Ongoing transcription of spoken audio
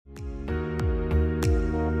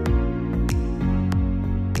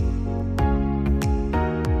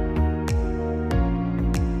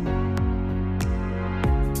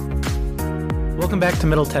back to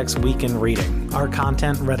Middle Tech's Week in Reading, our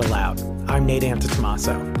content read aloud. I'm Nate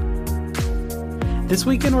Antitomaso. This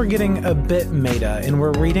weekend we're getting a bit meta, and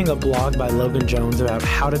we're reading a blog by Logan Jones about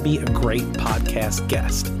how to be a great podcast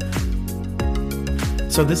guest.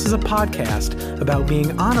 So this is a podcast about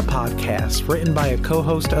being on a podcast written by a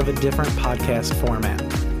co-host of a different podcast format.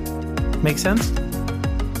 Make sense?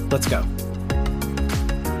 Let's go.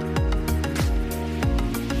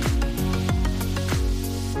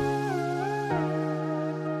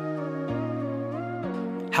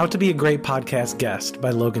 How to be a Great Podcast Guest by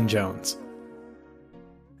Logan Jones.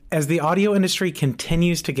 As the audio industry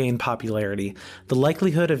continues to gain popularity, the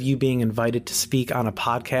likelihood of you being invited to speak on a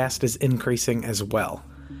podcast is increasing as well.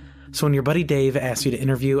 So when your buddy Dave asks you to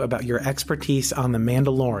interview about your expertise on The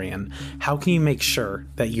Mandalorian, how can you make sure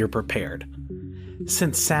that you're prepared?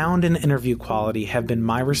 Since sound and interview quality have been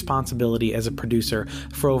my responsibility as a producer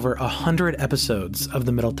for over 100 episodes of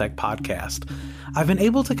the Middle Tech podcast, I've been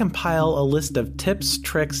able to compile a list of tips,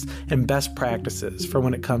 tricks, and best practices for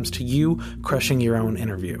when it comes to you crushing your own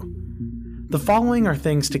interview. The following are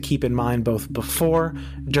things to keep in mind both before,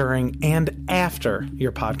 during, and after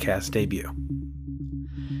your podcast debut.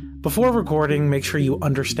 Before recording, make sure you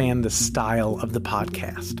understand the style of the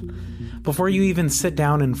podcast. Before you even sit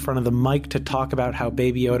down in front of the mic to talk about how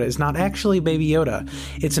Baby Yoda is not actually Baby Yoda,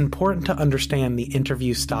 it's important to understand the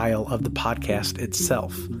interview style of the podcast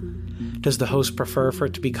itself. Does the host prefer for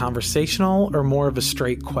it to be conversational or more of a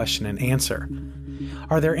straight question and answer?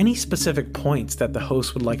 Are there any specific points that the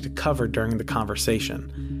host would like to cover during the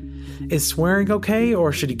conversation? Is swearing okay,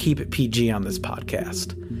 or should you keep it PG on this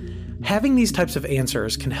podcast? Having these types of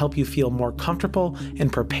answers can help you feel more comfortable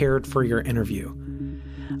and prepared for your interview.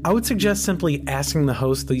 I would suggest simply asking the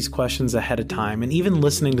host these questions ahead of time and even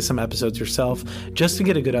listening to some episodes yourself just to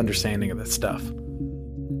get a good understanding of this stuff.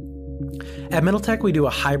 At Middle Tech, we do a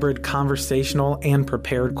hybrid conversational and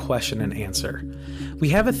prepared question and answer. We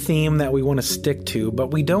have a theme that we want to stick to,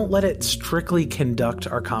 but we don't let it strictly conduct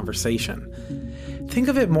our conversation. Think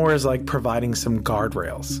of it more as like providing some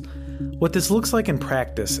guardrails. What this looks like in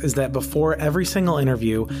practice is that before every single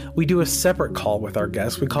interview, we do a separate call with our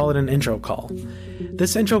guests. We call it an intro call.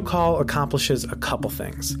 This intro call accomplishes a couple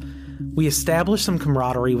things. We establish some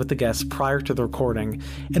camaraderie with the guests prior to the recording,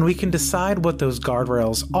 and we can decide what those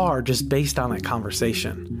guardrails are just based on that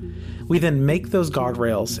conversation. We then make those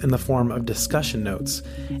guardrails in the form of discussion notes,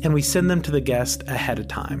 and we send them to the guest ahead of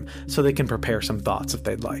time so they can prepare some thoughts if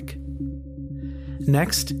they'd like.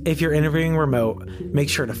 Next, if you're interviewing remote, make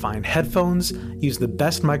sure to find headphones, use the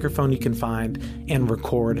best microphone you can find, and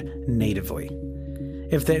record natively.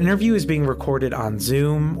 If the interview is being recorded on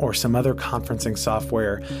Zoom or some other conferencing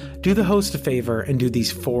software, do the host a favor and do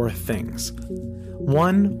these 4 things.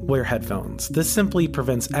 1, wear headphones. This simply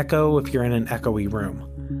prevents echo if you're in an echoey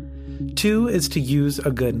room. 2 is to use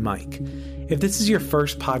a good mic. If this is your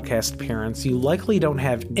first podcast appearance, you likely don't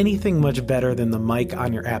have anything much better than the mic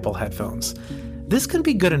on your Apple headphones. This can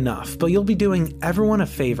be good enough, but you'll be doing everyone a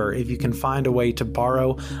favor if you can find a way to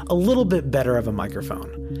borrow a little bit better of a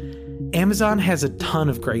microphone. Amazon has a ton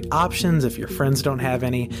of great options if your friends don't have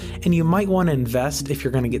any, and you might want to invest if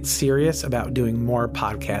you're going to get serious about doing more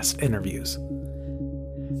podcast interviews.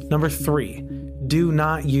 Number 3, do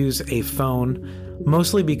not use a phone,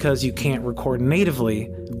 mostly because you can't record natively,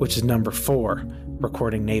 which is number 4,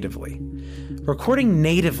 recording natively. Recording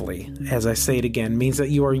natively, as I say it again, means that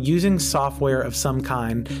you are using software of some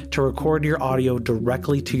kind to record your audio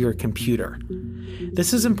directly to your computer.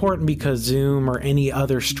 This is important because Zoom or any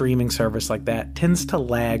other streaming service like that tends to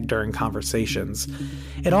lag during conversations.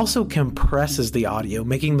 It also compresses the audio,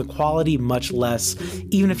 making the quality much less,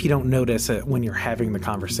 even if you don't notice it when you're having the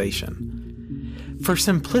conversation. For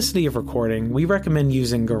simplicity of recording, we recommend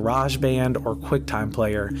using GarageBand or QuickTime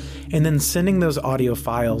Player, and then sending those audio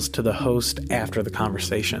files to the host after the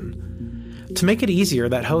conversation. To make it easier,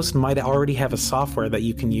 that host might already have a software that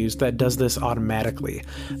you can use that does this automatically.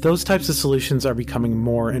 Those types of solutions are becoming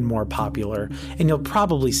more and more popular, and you'll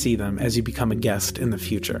probably see them as you become a guest in the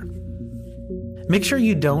future. Make sure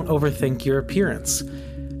you don't overthink your appearance.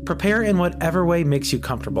 Prepare in whatever way makes you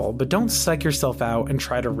comfortable, but don't psych yourself out and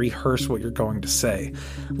try to rehearse what you're going to say.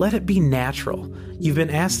 Let it be natural. You've been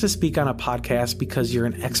asked to speak on a podcast because you're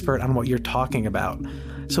an expert on what you're talking about.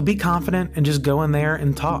 So be confident and just go in there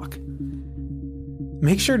and talk.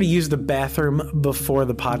 Make sure to use the bathroom before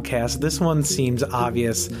the podcast. This one seems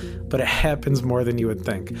obvious, but it happens more than you would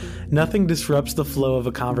think. Nothing disrupts the flow of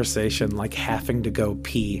a conversation like having to go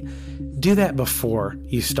pee. Do that before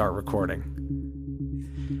you start recording.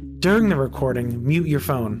 During the recording, mute your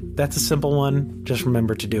phone. That's a simple one. Just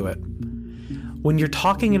remember to do it. When you're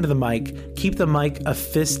talking into the mic, keep the mic a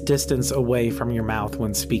fist distance away from your mouth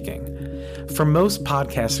when speaking. For most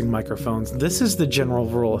podcasting microphones, this is the general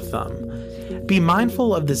rule of thumb. Be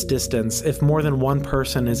mindful of this distance if more than one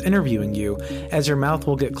person is interviewing you, as your mouth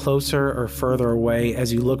will get closer or further away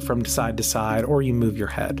as you look from side to side or you move your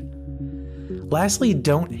head. Lastly,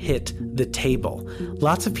 don't hit the table.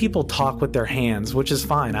 Lots of people talk with their hands, which is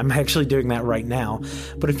fine. I'm actually doing that right now.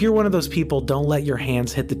 But if you're one of those people, don't let your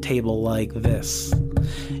hands hit the table like this.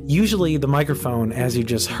 Usually the microphone, as you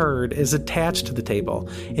just heard, is attached to the table,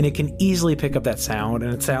 and it can easily pick up that sound,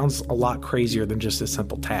 and it sounds a lot crazier than just a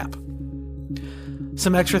simple tap.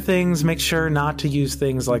 Some extra things: make sure not to use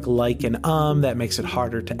things like and that makes it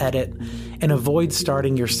harder to edit, and avoid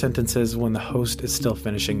starting your sentences when the host is still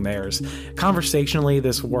finishing theirs. Conversationally,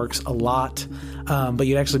 this works a lot, but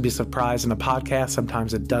you'd actually be surprised in a podcast.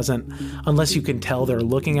 Sometimes it doesn't. Unless you can tell they're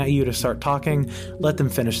looking at you to start talking, let them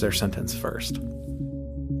finish their sentence first.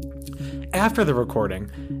 After the recording,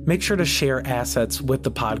 make sure to share assets with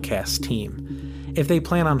the podcast team. If they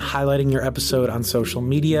plan on highlighting your episode on social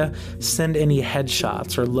media, send any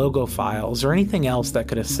headshots or logo files or anything else that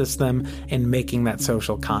could assist them in making that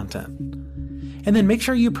social content. And then make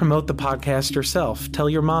sure you promote the podcast yourself. Tell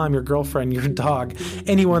your mom, your girlfriend, your dog,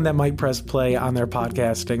 anyone that might press play on their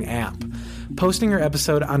podcasting app. Posting your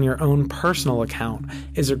episode on your own personal account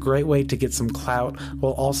is a great way to get some clout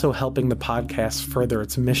while also helping the podcast further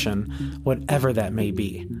its mission, whatever that may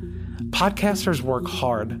be. Podcasters work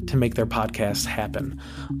hard to make their podcasts happen,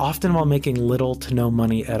 often while making little to no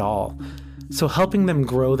money at all. So helping them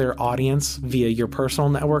grow their audience via your personal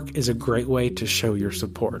network is a great way to show your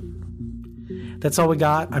support. That's all we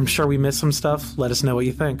got. I'm sure we missed some stuff. Let us know what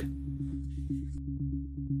you think.